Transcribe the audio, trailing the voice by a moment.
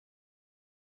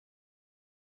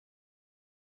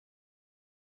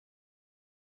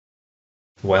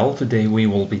Well, today we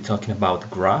will be talking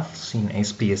about graphs in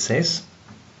SPSS.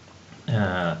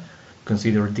 Uh,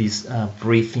 Consider this a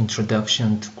brief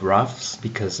introduction to graphs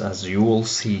because, as you will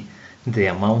see, the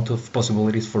amount of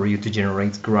possibilities for you to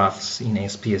generate graphs in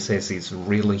SPSS is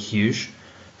really huge.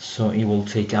 So it will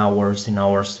take hours and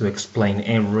hours to explain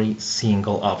every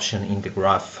single option in the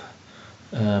graph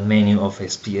menu of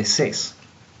SPSS.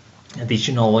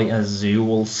 Additionally, as you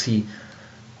will see,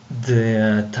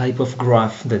 the type of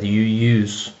graph that you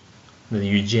use, that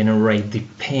you generate,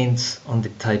 depends on the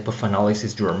type of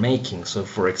analysis you are making. So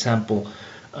for example,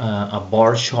 a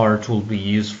bar chart will be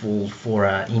useful for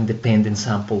an independent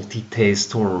sample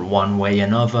t-test or one way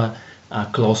ANOVA. A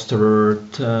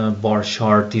clustered bar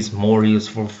chart is more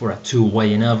useful for a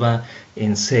two-way ANOVA,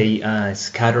 and say a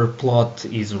scatter plot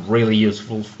is really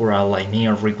useful for a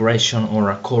linear regression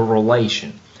or a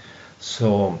correlation.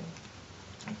 So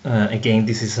again,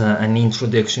 this is an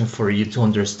introduction for you to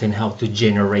understand how to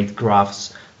generate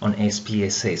graphs on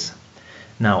SPSS.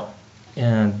 Now,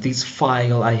 this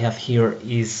file I have here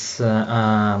is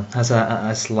has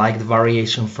a slight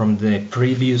variation from the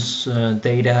previous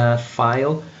data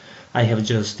file. I have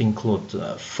just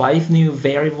included 5 new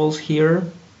variables here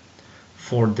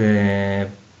for the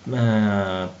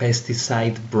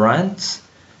pesticide brands,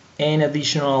 and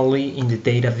additionally in the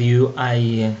data view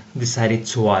I decided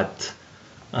to add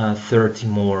 30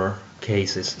 more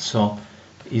cases. So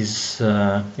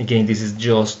again, this is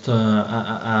just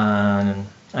an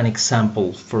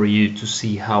example for you to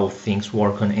see how things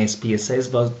work on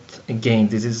SPSS, but again,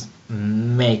 this is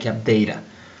makeup data.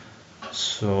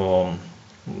 So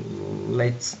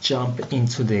let's jump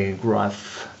into the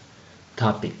graph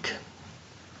topic.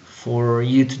 For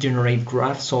you to generate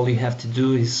graphs, all you have to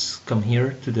do is come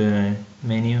here to the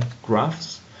menu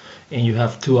graphs, and you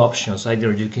have two options.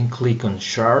 Either you can click on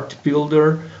chart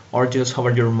builder or just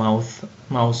hover your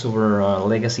mouse over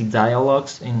legacy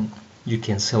dialogues and you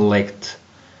can select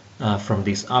from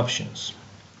these options.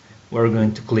 We're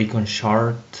going to click on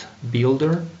chart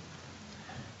builder.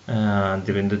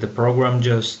 The program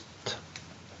just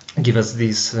give us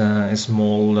this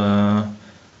small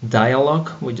dialog.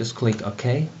 We just click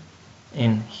OK,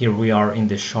 and here we are in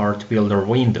the chart builder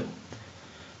window.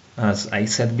 As I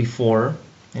said before,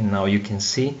 and now you can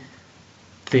see,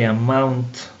 the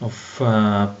amount of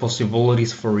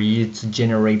possibilities for you to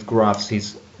generate graphs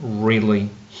is really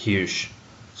huge.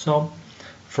 So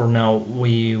for now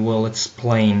we will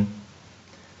explain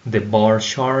the bar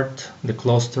chart, the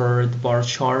clustered bar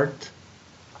chart,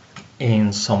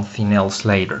 and something else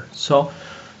later. So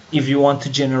if you want to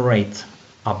generate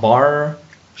a bar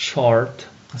chart,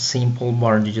 a simple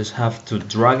bar, you just have to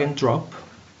drag and drop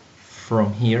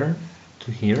from here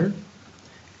to here,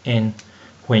 and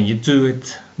when you do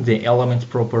it, the element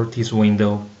properties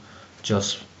window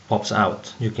just pops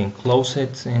out. You can close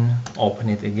it and open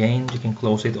it again. You can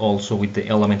close it also with the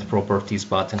element properties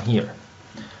button here.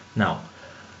 Now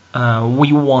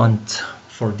we want,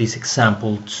 for this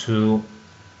example, to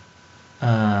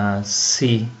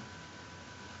see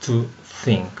two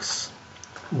things.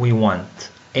 We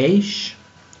want age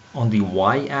on the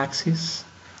y-axis,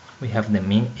 we have the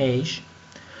mean age,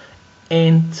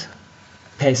 and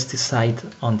pesticide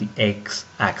on the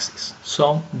x-axis.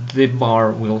 So the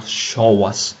bar will show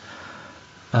us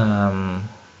the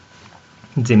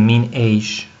mean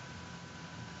age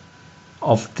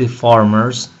of the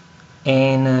farmers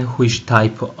and which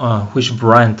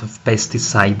brand of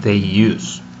pesticide they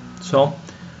use. So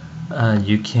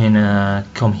you can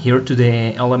come here to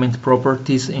the element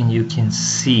properties and you can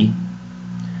see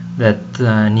that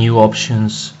new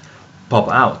options pop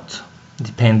out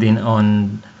depending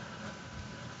on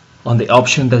the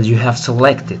option that you have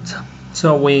selected.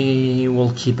 So we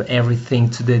will keep everything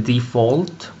to the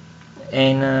default,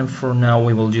 and for now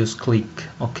we will just click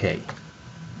OK.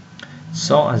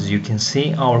 So as you can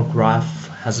see, our graph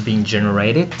has been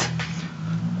generated.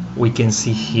 We can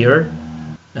see here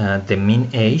the mean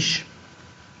age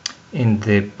and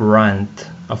the brand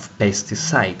of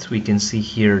pesticides. We can see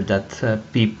here that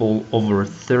people over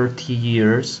 30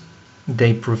 years,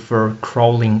 they prefer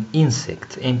crawling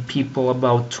insect, and people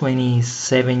about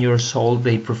 27 years old,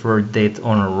 they prefer dead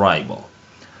on arrival.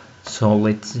 So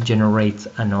let's generate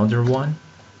another one,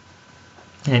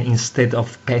 and instead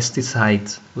of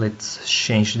pesticides, let's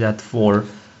change that for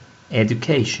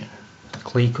education.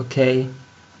 Click OK,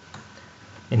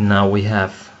 and now we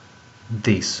have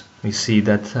this. We see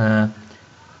that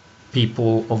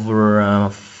people over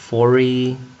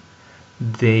 40,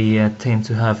 they tend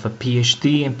to have a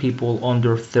PhD, and people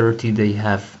under 30, they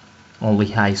have only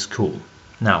high school.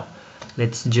 Now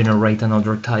Let's generate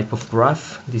another type of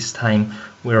graph. This time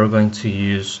we are going to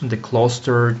use the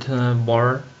clustered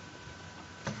bar.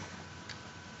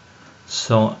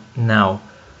 So now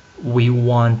we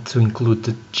want to include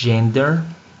the gender,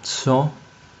 so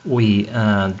we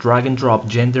drag and drop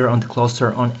gender on the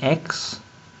cluster on X.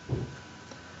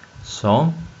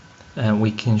 So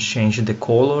we can change the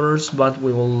colors, but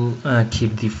we will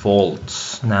keep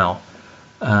defaults. Now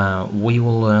we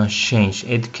will change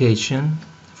education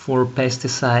for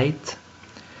pesticide,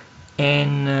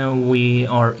 and we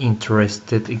are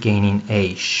interested again in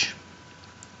age.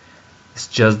 It's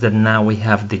just that now we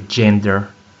have the gender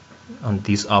on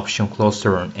this option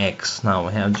cluster on X. Now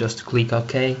we have just to click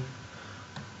OK,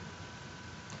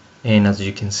 and as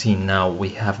you can see now we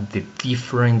have the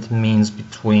different means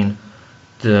between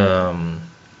the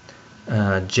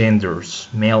genders,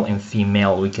 male and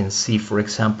female. We can see, for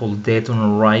example, death on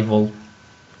arrival,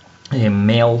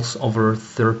 males over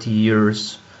 30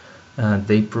 years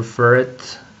they prefer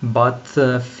it, but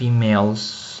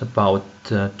females about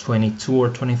 22 or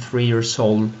 23 years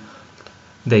old,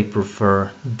 they prefer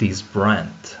this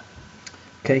brand.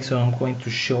 Okay, so I'm going to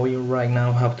show you right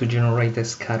now how to generate a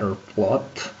scatter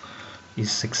plot.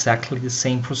 It's exactly the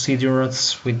same procedure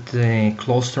as with the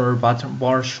cluster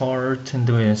bar chart and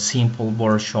the simple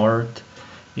bar chart.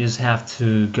 You just have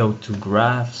to go to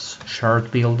graphs,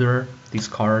 chart builder,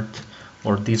 discard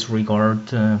or disregard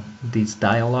this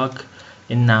dialog,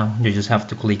 and now you just have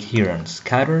to click here on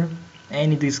scatter,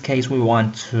 and in this case we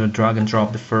want to drag and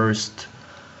drop the first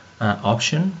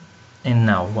option. And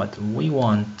now what we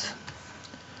want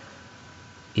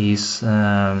is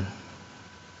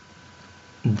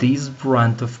this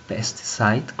brand of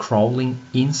pesticide, crawling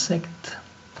insect,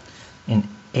 and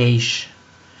age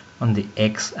on the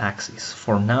x-axis.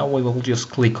 For now we will just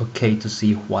click OK to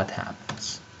see what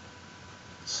happens.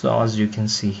 So as you can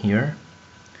see here,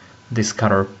 the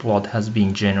scatter plot has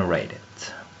been generated.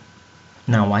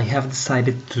 Now I have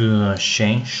decided to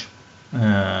change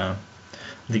the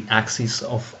axis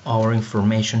of our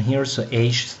information here, so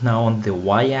age is now on the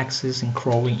y-axis and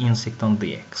crawling insect on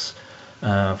the x.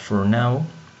 For now,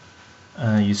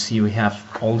 you see we have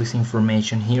all this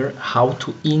information here. How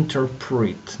to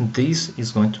interpret this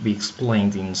is going to be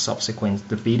explained in subsequent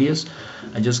videos.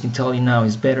 I just can tell you now,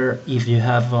 it's better if you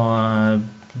have a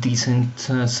decent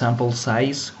sample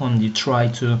size when you try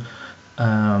to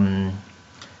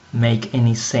make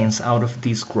any sense out of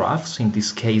these graphs. In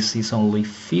this case it's only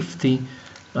 50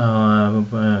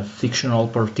 fictional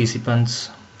participants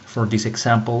for this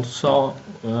example, so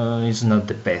it's not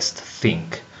the best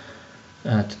thing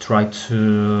to try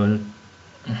to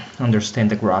understand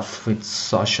the graph with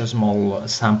such a small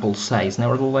sample size.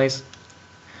 Nevertheless,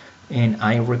 and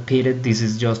I repeat it, this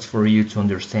is just for you to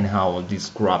understand how these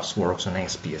graphs works on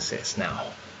SPSS. Now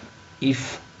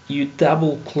if you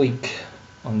double click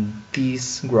on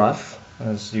this graph,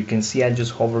 as you can see I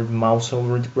just hovered mouse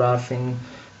over the graph and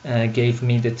gave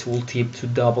me the tooltip to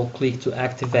double click to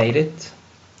activate it.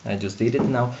 I just did it.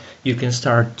 Now you can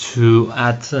start to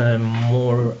add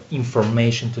more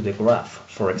information to the graph.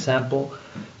 For example,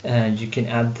 you can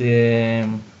add the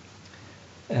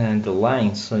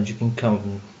lines, so you can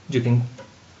come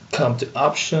to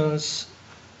options,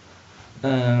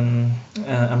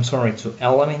 I'm sorry, to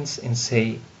elements, and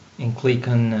say and click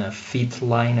on fit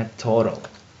line at total.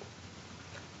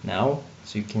 Now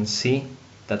as you can see,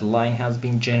 that line has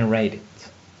been generated.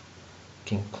 You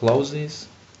can close this,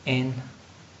 and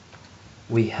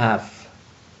we have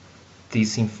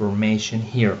this information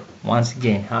here. Once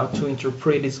again, how to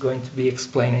interpret is going to be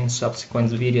explained in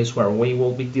subsequent videos where we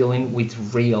will be dealing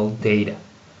with real data.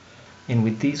 And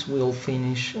with this we'll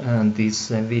finish this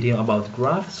video about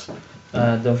graphs.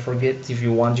 Don't forget, if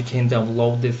you want, you can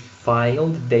download the file,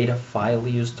 the data file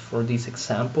used for this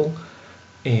example,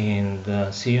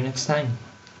 and see you next time.